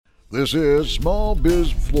This is Small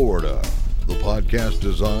Biz Florida, the podcast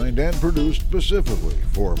designed and produced specifically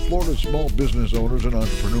for Florida small business owners and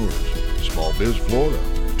entrepreneurs. Small Biz Florida,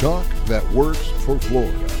 talk that works for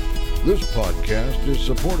Florida. This podcast is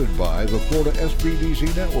supported by the Florida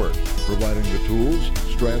SBDC Network, providing the tools,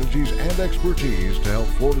 strategies, and expertise to help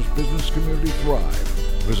Florida's business community thrive.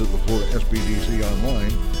 Visit the Florida SBDC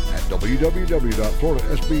online at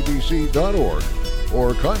www.floridasbdc.org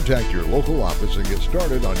or contact your local office and get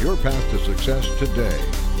started on your path to success today.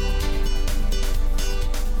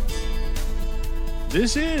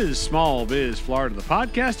 This is Small Biz Florida, the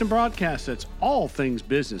podcast and broadcast that's all things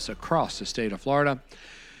business across the state of Florida.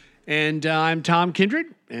 And I'm Tom Kindred,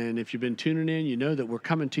 and if you've been tuning in, you know that we're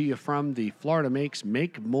coming to you from the Florida Makes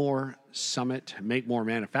Make More Summit, Make More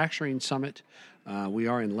Manufacturing Summit. We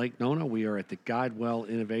are in Lake Nona. We are at the Guidewell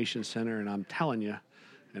Innovation Center, and I'm telling you,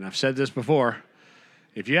 and I've said this before,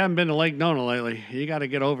 if you haven't been to Lake Nona lately, you got to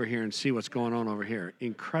get over here and see what's going on over here.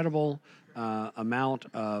 Incredible amount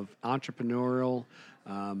of entrepreneurial,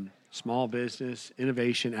 small business,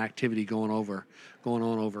 innovation activity going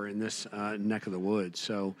on over in this neck of the woods.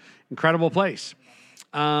 So incredible place.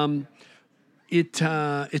 It's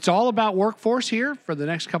all about workforce here for the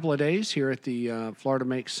next couple of days here at the Florida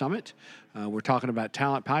Makes Summit. We're talking about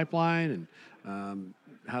talent pipeline and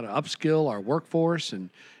how to upskill our workforce and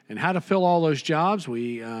how to fill all those jobs.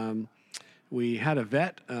 We had a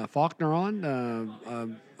vet, Faulkner,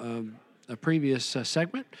 on a previous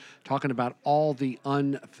segment talking about all the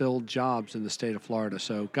unfilled jobs in the state of Florida.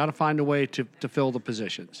 So got to find a way to fill the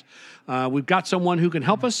positions. We've got someone who can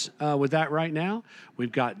help us with that right now.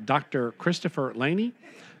 We've got Dr. Christopher Laney,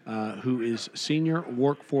 who is Senior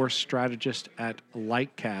Workforce Strategist at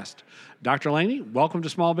Lightcast. Dr. Laney, welcome to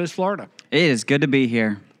Small Biz Florida. It is good to be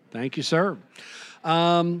here. Thank you, sir.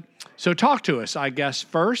 So talk to us, I guess,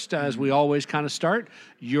 first, as we always kind of start,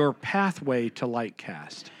 your pathway to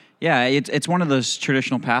Lightcast. Yeah, it's one of those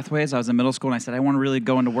traditional pathways. I was in middle school, and I said, I want to really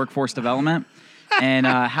go into workforce development. And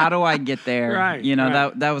how do I get there? Right,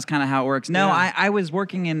 that was kind of how it works. No, yeah. I was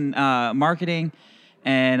working in marketing,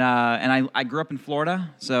 and I grew up in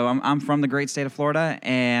Florida. So I'm from the great state of Florida,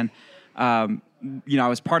 and I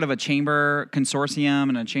was part of a chamber consortium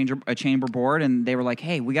and a chamber board, and they were like,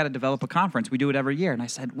 hey, we got to develop a conference. We do it every year. And I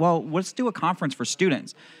said, well, let's do a conference for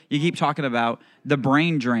students. You keep talking about the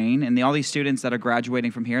brain drain and all these students that are graduating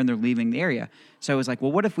from here and they're leaving the area. So I was like,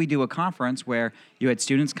 well, what if we do a conference where you had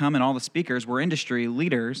students come and all the speakers were industry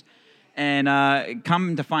leaders, and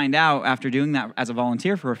come to find out after doing that as a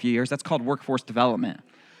volunteer for a few years, that's called workforce development.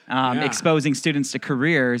 Exposing students to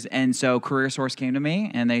careers. And so CareerSource came to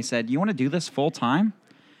me and they said, you want to do this full time?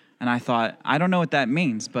 And I thought, I don't know what that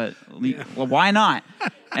means, but well, why not?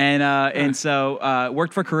 And so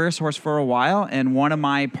worked for CareerSource for a while. And one of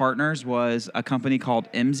my partners was a company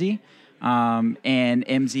called IMSI. And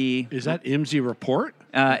IMSI... Is that IMSI Report?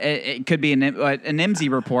 It could be an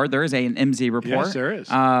IMSI report. There is an IMSI report. Yes, there is.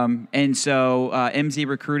 And so IMSI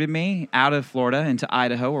recruited me out of Florida into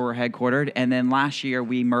Idaho, where we're headquartered. And then last year,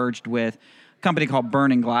 we merged with a company called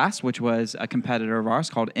Burning Glass, which was a competitor of ours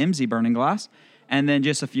called IMSI Burning Glass. And then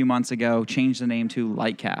just a few months ago, changed the name to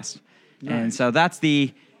Lightcast. Nice. And so that's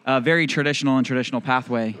the very traditional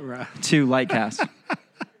pathway to Lightcast.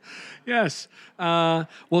 Yes. So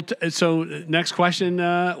next question,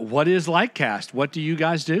 what is Lightcast? What do you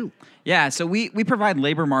guys do? Yeah, so we provide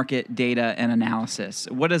labor market data and analysis.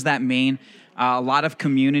 What does that mean? A lot of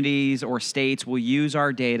communities or states will use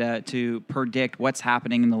our data to predict what's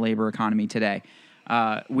happening in the labor economy today.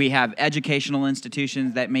 We have educational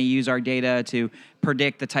institutions that may use our data to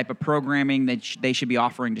predict the type of programming that they should be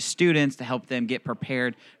offering to students to help them get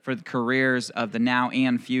prepared for the careers of the now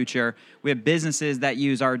and future. We have businesses that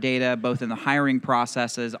use our data both in the hiring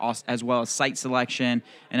processes as well as site selection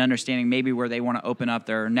and understanding maybe where they want to open up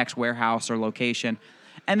their next warehouse or location.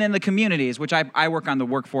 And then the communities, which I work on the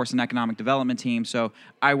workforce and economic development team. So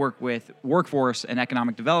I work with workforce and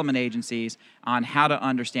economic development agencies on how to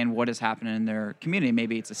understand what is happening in their community.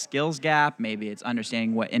 Maybe it's a skills gap. Maybe it's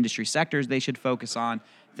understanding what industry sectors they should focus on,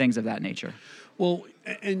 things of that nature. Well,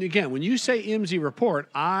 and again, when you say IMSI report,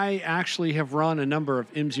 I actually have run a number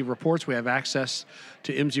of IMSI reports. We have access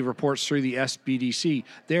to IMSI reports through the SBDC.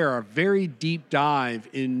 They are a very deep dive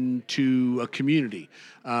into a community,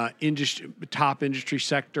 top industry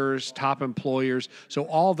sectors, top employers. So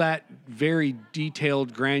all that very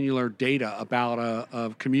detailed, granular data about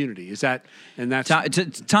a community. Is that, and that's...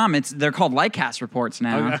 Tom, they're called Lightcast reports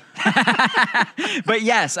now. Okay. But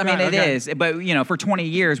yes, I mean, it is. But, for 20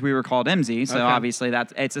 years we were called IMSI, so obviously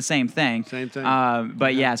it's the same thing. Same thing.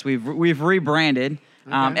 But yes, we've rebranded.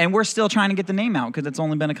 And we're still trying to get the name out because it's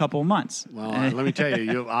only been a couple of months. Well, let me tell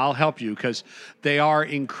you, I'll help you because they are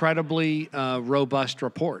incredibly robust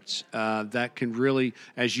reports that can really,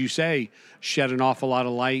 as you say, shed an awful lot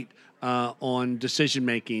of light on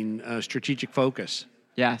decision-making, strategic focus.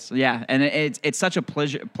 Yes, yeah, and it's such a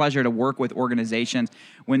pleasure to work with organizations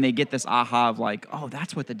when they get this aha of like, oh,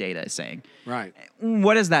 that's what the data is saying. Right.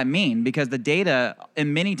 What does that mean? Because the data,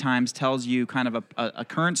 in many times, tells you kind of a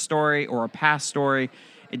current story or a past story.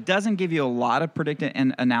 It doesn't give you a lot of predictive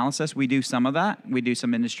analysis. We do some of that. We do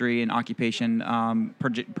some industry and occupation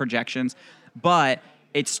projections, but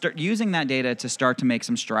it's using that data to start to make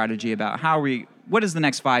some strategy about what does the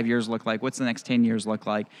next 5 years look like? What's the next 10 years look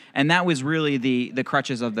like? And that was really the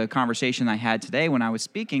crutches of the conversation I had today when I was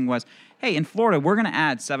speaking was, hey, in Florida, we're going to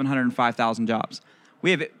add 705,000 jobs.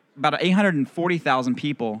 We have about 840,000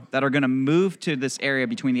 people that are going to move to this area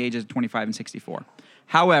between the ages of 25 and 64.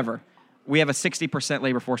 However, we have a 60%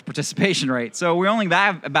 labor force participation rate. So we only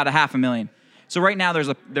have about 500,000. So right now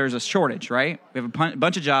there's a shortage, right? We have a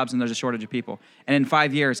bunch of jobs and there's a shortage of people. And in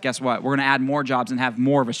 5 years, guess what? We're going to add more jobs and have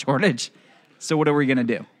more of a shortage. So what are we going to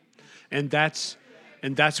do? And that's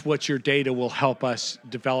what your data will help us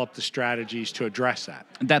develop the strategies to address that.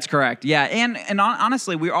 That's correct. Yeah, and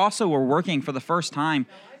honestly, we also were working for the first time.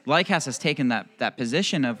 Lycas has taken that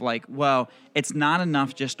position of like, well, it's not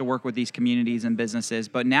enough just to work with these communities and businesses,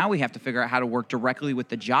 but now we have to figure out how to work directly with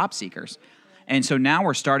the job seekers. And so now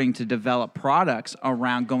we're starting to develop products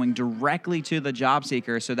around going directly to the job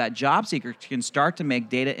seeker so that job seekers can start to make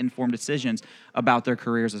data-informed decisions about their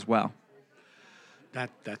careers as well.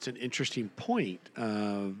 That's an interesting point.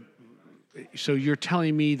 So you're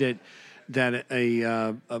telling me that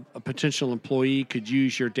a potential employee could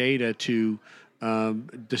use your data to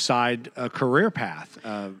decide a career path.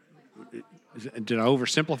 Did I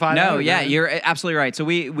oversimplify that? No, yeah, you're absolutely right. So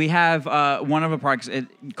we have one of our products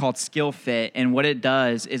called Skill Fit, and what it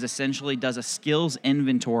does is essentially does a skills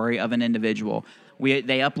inventory of an individual.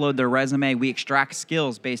 They upload their resume. We extract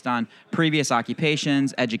skills based on previous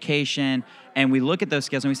occupations, education, and we look at those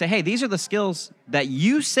skills and we say, hey, these are the skills that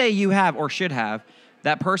you say you have or should have.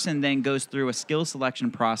 That person then goes through a skills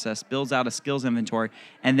selection process, builds out a skills inventory,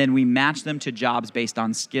 and then we match them to jobs based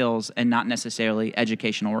on skills and not necessarily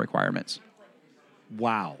educational requirements.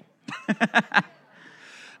 Wow.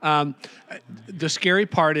 The scary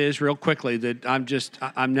part is, real quickly, that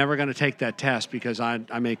I'm never going to take that test because I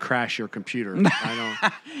may crash your computer.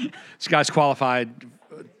 This guy's qualified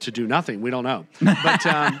to do nothing. We don't know.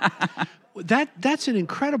 But that's an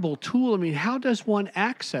incredible tool. I mean, how does one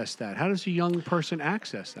access that? How does a young person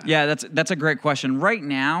access that? Yeah, that's a great question. Right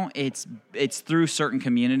now, it's through certain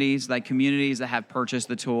communities, like communities that have purchased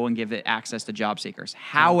the tool and give it access to job seekers.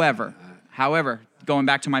 However, going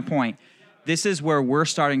back to my point, this is where we're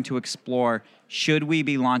starting to explore, should we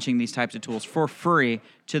be launching these types of tools for free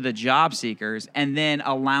to the job seekers and then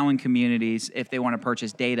allowing communities, if they want to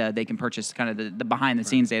purchase data, they can purchase kind of the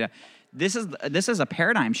behind-the-scenes data. This is a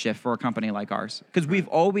paradigm shift for a company like ours because we've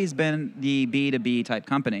always been the B2B type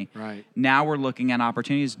company. Right. Now we're looking at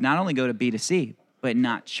opportunities not only go to B2C, but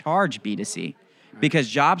not charge B2C. Because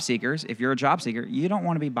job seekers, if you're a job seeker, you don't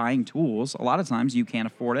want to be buying tools. A lot of times you can't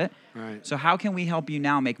afford it. Right. So how can we help you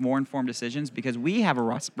now make more informed decisions? Because we have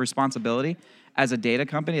a responsibility as a data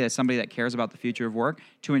company, as somebody that cares about the future of work,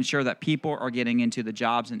 to ensure that people are getting into the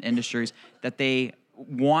jobs and industries that they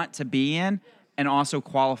want to be in and also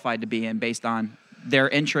qualified to be in based on their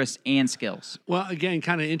interests and skills. Well, again,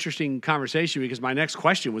 kind of interesting conversation because my next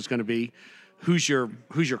question was going to be, who's your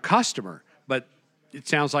customer? But it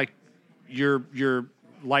sounds like your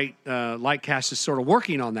Lycas is sort of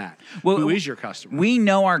working on that. Well, who is your customer? We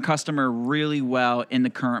know our customer really well in the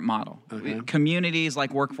current model. Okay. Communities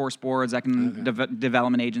like workforce boards,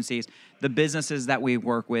 development agencies, the businesses that we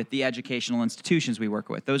work with, the educational institutions we work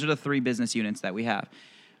with. Those are the three business units that we have.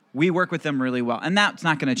 We work with them really well, and that's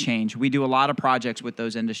not going to change. We do a lot of projects with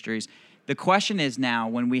those industries. The question is now,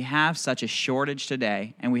 when we have such a shortage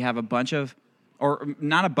today, and we have a bunch of, or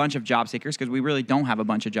not a bunch of job seekers, because we really don't have a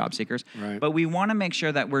bunch of job seekers, right. But we want to make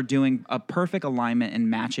sure that we're doing a perfect alignment and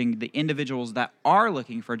matching the individuals that are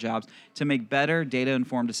looking for jobs to make better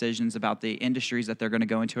data-informed decisions about the industries that they're going to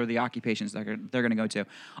go into or the occupations that they're going to go to.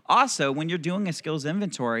 Also, when you're doing a skills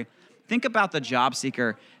inventory, think about the job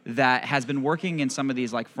seeker that has been working in some of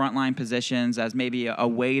these like frontline positions as maybe a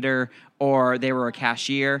waiter or they were a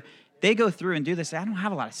cashier. They go through and do this. I don't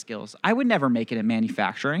have a lot of skills. I would never make it in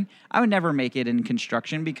manufacturing. I would never make it in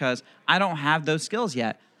construction because I don't have those skills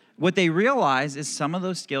yet. What they realize is some of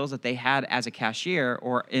those skills that they had as a cashier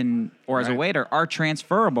or as a waiter are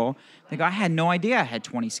transferable. They go, I had no idea I had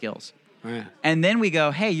 20 skills. Right. And then we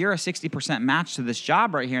go, hey, you're a 60% match to this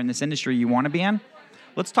job right here in this industry you want to be in.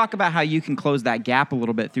 Let's talk about how you can close that gap a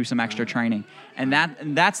little bit through some extra training. And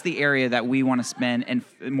that's the area that we want to spend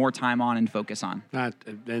more time on and focus on.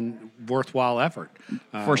 And worthwhile effort.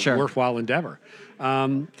 For sure. Worthwhile endeavor.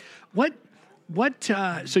 So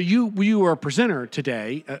you were a presenter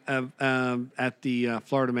today at the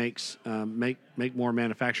Florida Make More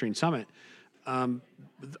Manufacturing Summit.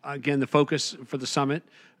 Again, the focus for the summit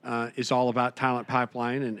is all about talent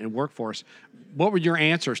pipeline and workforce. What were your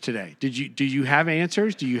answers today? Do you have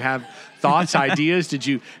answers? Do you have thoughts, ideas? Did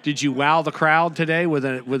you wow the crowd today with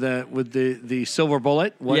the silver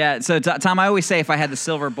bullet? Yeah. So Tom, I always say if I had the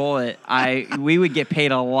silver bullet, we would get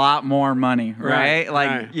paid a lot more money,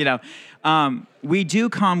 right? We do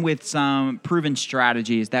come with some proven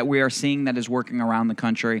strategies that we are seeing that is working around the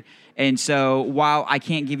country. And so while I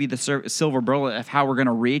can't give you the silver bullet of how we're going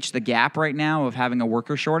to reach the gap right now of having a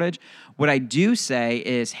worker shortage, what I do say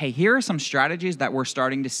is, hey, here are some strategies that we're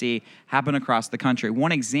starting to see happen across the country.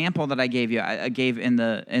 One example that I gave in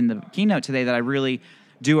the keynote today that I really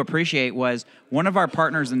do appreciate was one of our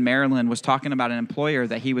partners in Maryland was talking about an employer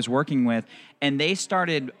that he was working with, and they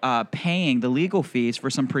started paying the legal fees for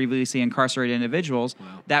some previously incarcerated individuals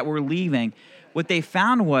that were leaving. What they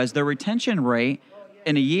found was the retention rate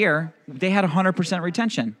in a year, they had 100%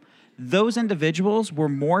 retention. Those individuals were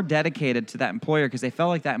more dedicated to that employer because they felt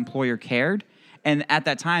like that employer cared. And at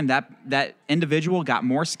that time, that individual got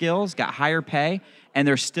more skills, got higher pay, and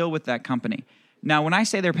they're still with that company. Now, when I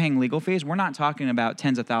say they're paying legal fees, we're not talking about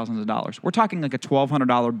tens of thousands of dollars. We're talking like a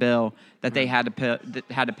 $1,200 bill that they had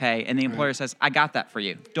to pay, and the employer says, "I got that for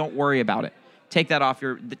you. Don't worry about it. Take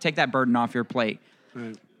that burden off your plate."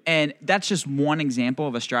 Right. And that's just one example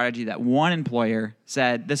of a strategy that one employer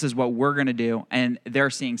said, "This is what we're going to do," and they're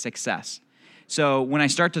seeing success. So when I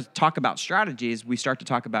start to talk about strategies, we start to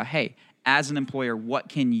talk about, hey, as an employer, what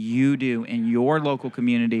can you do in your local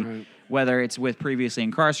community? Right. Whether it's with previously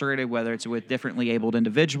incarcerated, whether it's with differently abled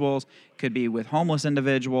individuals, could be with homeless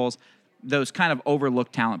individuals, those kind of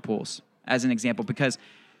overlooked talent pools, as an example. Because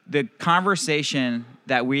the conversation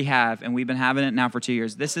that we have, and we've been having it now for 2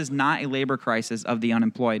 years, this is not a labor crisis of the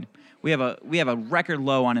unemployed. We have a record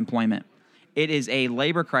low unemployment. It is a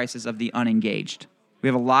labor crisis of the unengaged. We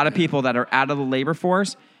have a lot of people that are out of the labor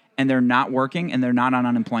force, and they're not working, and they're not on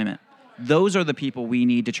unemployment. Those are the people we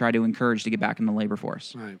need to try to encourage to get back in the labor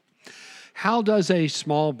force. Right. How does a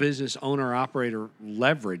small business owner operator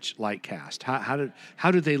leverage Lightcast?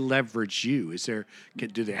 How do they leverage you?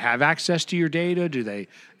 Do they have access to your data?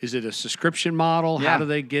 Is it a subscription model? Yeah. How do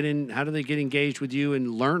they get engaged with you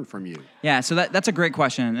and learn from you? Yeah, so that's a great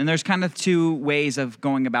question. And there's kind of two ways of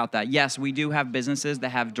going about that. Yes, we do have businesses that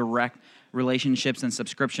have direct relationships and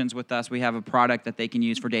subscriptions with us. We have a product that they can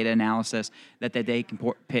use for data analysis that they can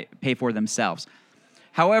pay for themselves.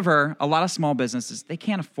 However, a lot of small businesses, they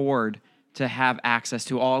can't afford to have access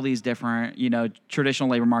to all these different, traditional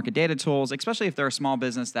labor market data tools, especially if they're a small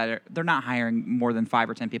business they're not hiring more than 5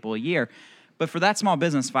 or 10 people a year. But for that small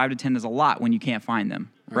business, 5 to 10 is a lot when you can't find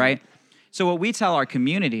them, right? So what we tell our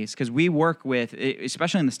communities, because we work with,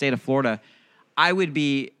 especially in the state of Florida, I would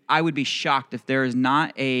be shocked if there is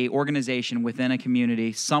not a organization within a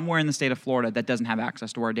community somewhere in the state of Florida that doesn't have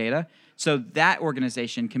access to our data. So that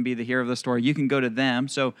organization can be the hero of the story. You can go to them.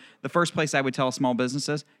 So the first place I would tell small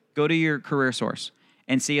businesses, go to your career source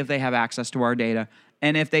and see if they have access to our data.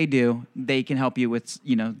 And if they do, they can help you with,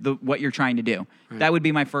 what you're trying to do. Right. That would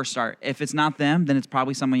be my first start. If it's not them, then it's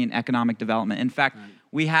probably somebody in economic development. In fact,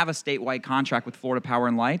 we have a statewide contract with Florida Power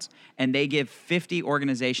and Lights, and they give 50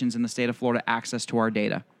 organizations in the state of Florida access to our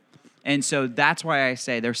data. And so that's why I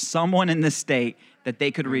say there's someone in this state that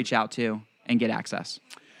they could reach out to and get access.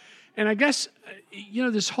 And I guess,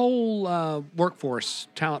 this whole workforce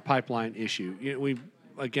talent pipeline issue,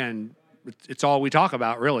 again, it's all we talk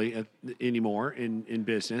about really anymore in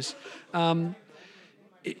business.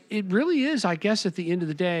 It really is, I guess, at the end of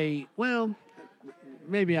the day, well,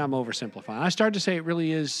 maybe I'm oversimplifying. I started to say it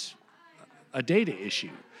really is a data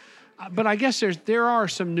issue. But I guess there are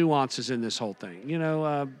some nuances in this whole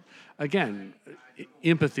thing. Again,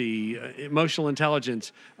 empathy, emotional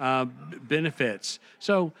intelligence, benefits.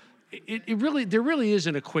 So there really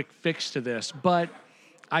isn't a quick fix to this. But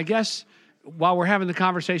I guess while we're having the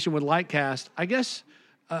conversation with Lightcast, I guess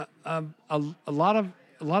a lot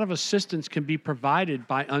of assistance can be provided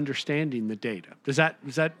by understanding the data. Does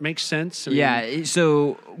that make sense? Yeah.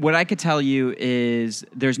 So what I could tell you is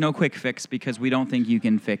there's no quick fix because we don't think you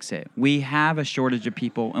can fix it. We have a shortage of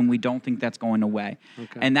people, and we don't think that's going away.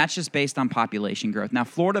 Okay. And that's just based on population growth. Now,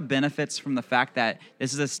 Florida benefits from the fact that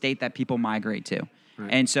this is a state that people migrate to.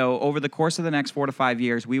 Right. And so over the course of the next 4 to 5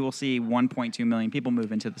 years, we will see 1.2 million people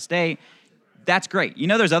move into the state. That's great.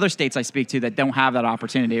 There's other states I speak to that don't have that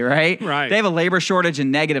opportunity, right? Right. They have a labor shortage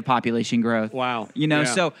and negative population growth. Wow.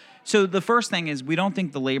 So the first thing is we don't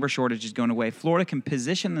think the labor shortage is going away. Florida can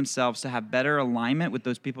position themselves to have better alignment with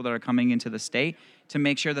those people that are coming into the state to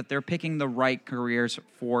make sure that they're picking the right careers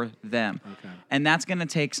for them. Okay. And that's going to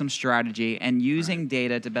take some strategy, and using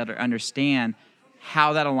data to better understand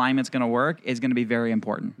how that alignment's going to work is going to be very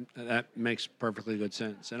important. That makes perfectly good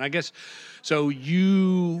sense. And I guess, so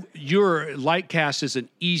your Lightcast is an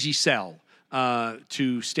easy sell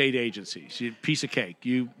to state agencies. Piece of cake.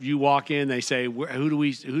 You walk in, they say, who do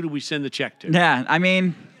we send the check to? Yeah, I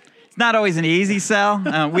mean, it's not always an easy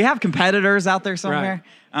sell. We have competitors out there somewhere.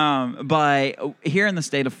 Right. But here in the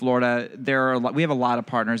state of Florida, we have a lot of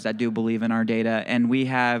partners that do believe in our data, and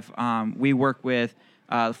we work with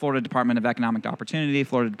the Florida Department of Economic Opportunity,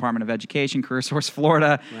 Florida Department of Education, CareerSource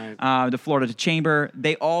Florida, right. The Florida Chamber.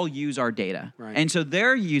 They all use our data. Right. And so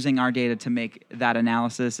they're using our data to make that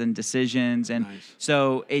analysis and decisions. And nice.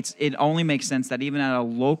 So it only makes sense that even at a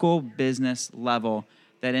local business level,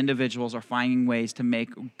 that individuals are finding ways to make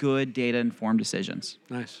good data-informed decisions.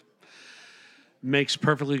 Nice. Makes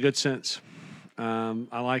perfectly good sense.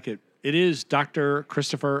 I like it. It is Dr.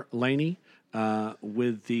 Christopher Laney.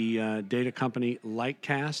 With the data company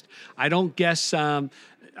Lightcast. I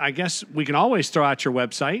guess we can always throw out your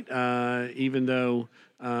website, even though...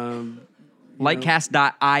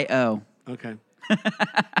 Lightcast.io. Okay.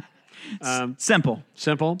 Simple.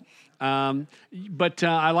 But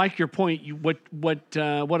I like your point. What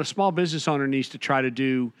a small business owner needs to try to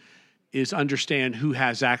do is understand who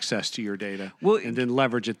has access to your data and then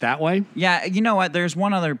leverage it that way. Yeah, you know what? There's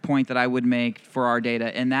one other point that I would make for our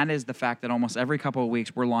data, and that is the fact that almost every couple of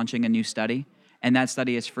weeks we're launching a new study, and that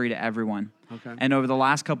study is free to everyone. Okay. And over the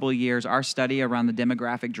last couple of years, our study around the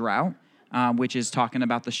demographic drought, which is talking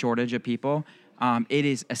about the shortage of people, it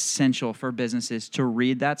is essential for businesses to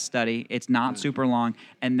read that study. It's not super long,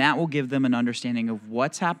 and that will give them an understanding of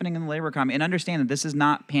what's happening in the labor economy, and understand that this is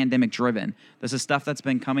not pandemic driven. This is stuff that's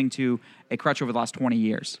been coming to a crutch over the last 20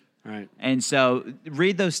 years. Right. And so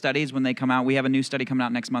read those studies when they come out. We have a new study coming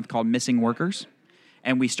out next month called Missing Workers,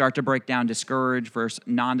 and we start to break down discouraged versus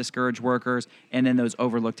non-discouraged workers, and then those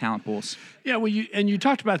overlooked talent pools. Yeah, well, you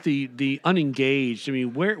talked about the unengaged. I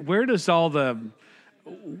mean, where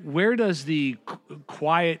does the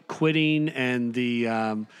quiet quitting and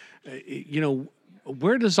the,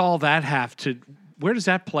 where does all that where does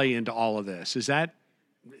that play into all of this?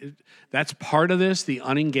 That's part of this, the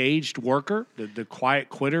unengaged worker, the quiet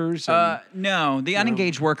quitters? No, the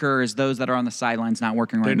unengaged worker is those that are on the sidelines not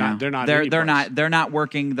working right now. They're not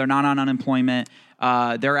working. They're not on unemployment.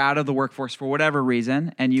 They're out of the workforce for whatever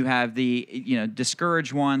reason, and you have the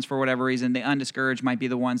discouraged ones for whatever reason. The undiscouraged might be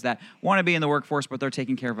the ones that want to be in the workforce, but they're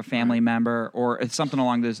taking care of a family member or something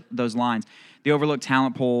along those lines. The overlooked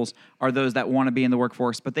talent pools are those that want to be in the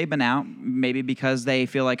workforce, but they've been out maybe because they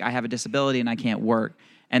feel like I have a disability and I can't work,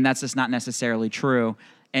 and that's just not necessarily true.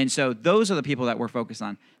 And so those are the people that we're focused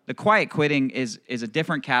on. The quiet quitting is a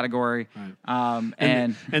different category, right.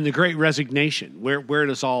 And the Great Resignation. Where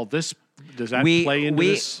does all this? Does that play into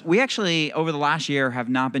this? We actually, over the last year, have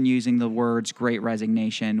not been using the words Great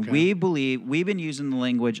Resignation. Okay. We believe we've been using the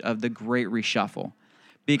language of the Great Reshuffle,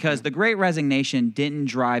 because the Great Resignation didn't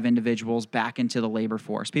drive individuals back into the labor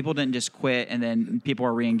force. People didn't just quit and then people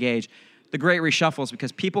are re-engaged. The Great Reshuffle is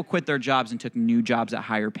because people quit their jobs and took new jobs at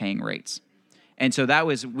higher paying rates. And so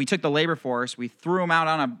we took the labor force, we threw them out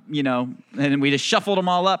on and we just shuffled them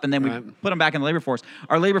all up, and then we put them back in the labor force.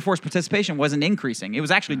 Our labor force participation wasn't increasing. It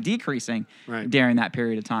was actually decreasing during that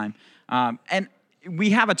period of time. And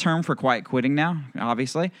we have a term for quiet quitting now,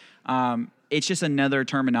 obviously. It's just another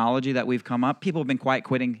terminology that we've come up. People have been quiet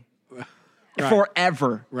quitting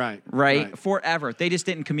forever. Right? Forever. They just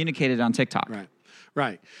didn't communicate it on TikTok.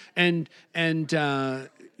 Right. And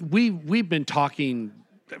we've been talking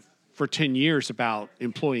for 10 years about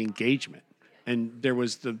employee engagement. And there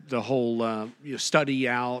was the whole study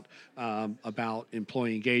out about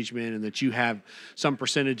employee engagement, and that you have some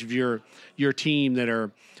percentage of your team that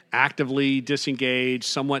are actively disengaged,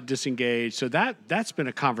 somewhat disengaged. So that's been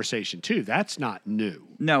a conversation too. That's not new.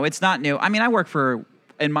 No, it's not new. I mean, I work for,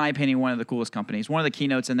 in my opinion, one of the coolest companies. One of the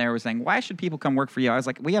keynotes in there was saying, why should people come work for you? I was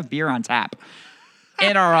like, we have beer on tap.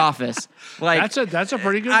 in our office. Like that's a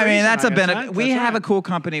pretty good. I mean, reason, that's a guess, benefit. right? We That's have right. a cool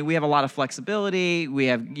company. We have a lot of flexibility. We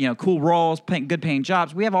have cool roles, good paying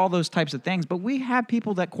jobs. We have all those types of things. But we have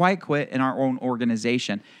people that quiet quit in our own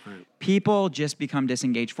organization. Right. People just become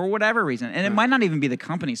disengaged for whatever reason, and it might not even be the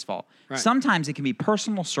company's fault. Right. Sometimes it can be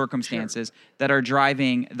personal circumstances that are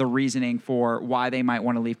driving the reasoning for why they might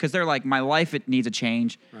want to leave, because they're like, my life, it needs a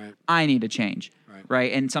change. Right. I need a change.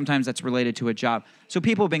 Right. And sometimes that's related to a job. So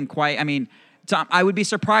people have been quiet. I mean, Tom, I would be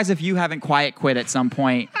surprised if you haven't quiet quit at some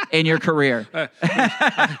point in your career.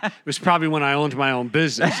 It was probably when I owned my own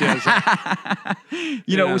business.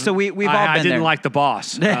 Yeah, So we've all been I didn't there. like the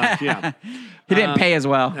boss. Yeah. He didn't pay as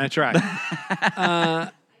well. That's right.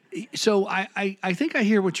 So I think I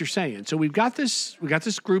hear what you're saying. So we got this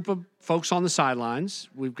group of folks on the sidelines.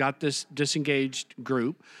 We've got this disengaged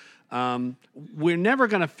group. We're never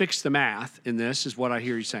going to fix the math in this, is what I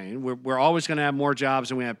hear you saying. We're always going to have more jobs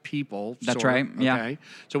than we have people. That's sort right. of, Yeah. Okay.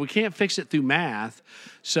 So we can't fix it through math.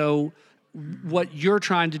 So what you're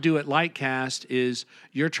trying to do at Lightcast is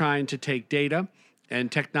you're trying to take data and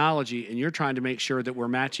technology, and you're trying to make sure that we're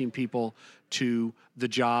matching people to the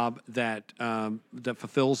job that that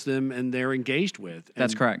fulfills them and they're engaged with.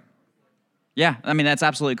 That's correct. Yeah, I mean, that's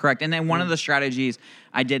absolutely correct. And then one of the strategies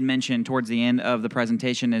I did mention towards the end of the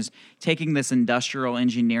presentation is taking this industrial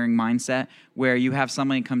engineering mindset where you have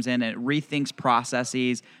somebody who comes in and rethinks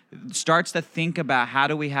processes, starts to think about how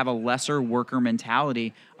do we have a lesser worker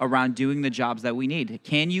mentality around doing the jobs that we need.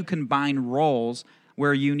 Can you combine roles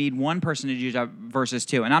where you need one person to do a job versus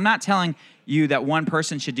two? And I'm not telling you that one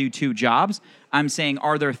person should do two jobs. I'm saying,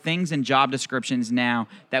 are there things in job descriptions now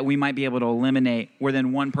that we might be able to eliminate where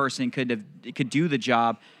then one person could do the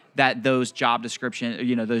job that those job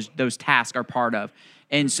description, those tasks are part of?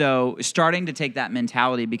 And so starting to take that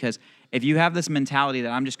mentality, because if you have this mentality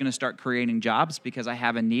that I'm just going to start creating jobs because I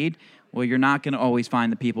have a need, well, you're not going to always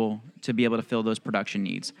find the people to be able to fill those production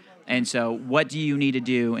needs. And so what do you need to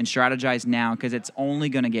do and strategize now, because it's only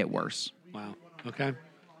going to get worse. Wow. Okay.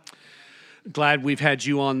 Glad we've had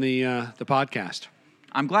you on the podcast.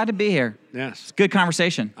 I'm glad to be here. Yes. It's a good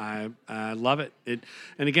conversation. I love it.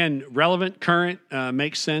 And again, relevant, current,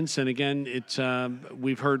 makes sense. And again, it's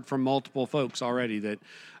we've heard from multiple folks already that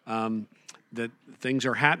that things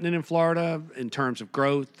are happening in Florida in terms of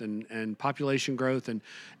growth and population growth,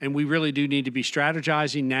 and we really do need to be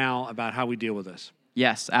strategizing now about how we deal with this.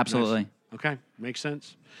 Yes, absolutely. Nice. Okay, makes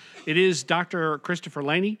sense. It is Dr. Christopher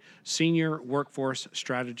Laney, Senior Workforce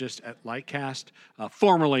Strategist at Lightcast,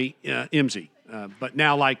 formerly IMSI, but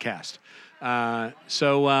now Lightcast.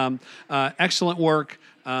 So excellent work.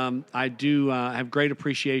 I do have great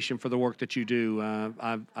appreciation for the work that you do.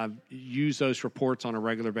 I've used those reports on a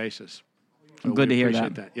regular basis. So good to hear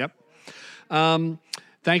that. Yep.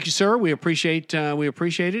 Thank you, sir. We appreciate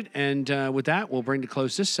it. And with that, we'll bring to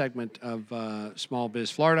close this segment of Small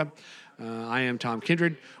Biz Florida. I am Tom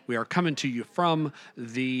Kindred. We are coming to you from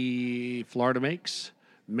the Florida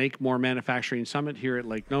Make More Manufacturing Summit here at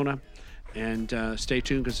Lake Nona. And stay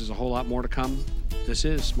tuned, because there's a whole lot more to come. This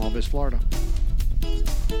is Small Biz Florida.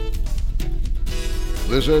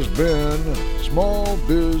 This has been Small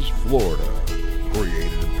Biz Florida,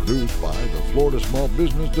 created and produced by the Florida Small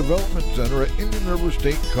Business Development Center at Indian River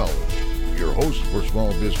State College. Your host for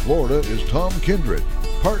Small Biz Florida is Tom Kindred.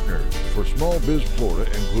 Partners for Small Biz Florida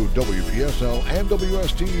include WPSL and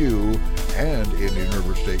WSTU and Indian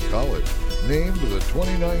River State College, named the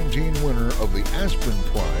 2019 winner of the Aspen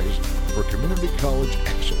Prize for Community College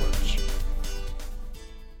Excellence.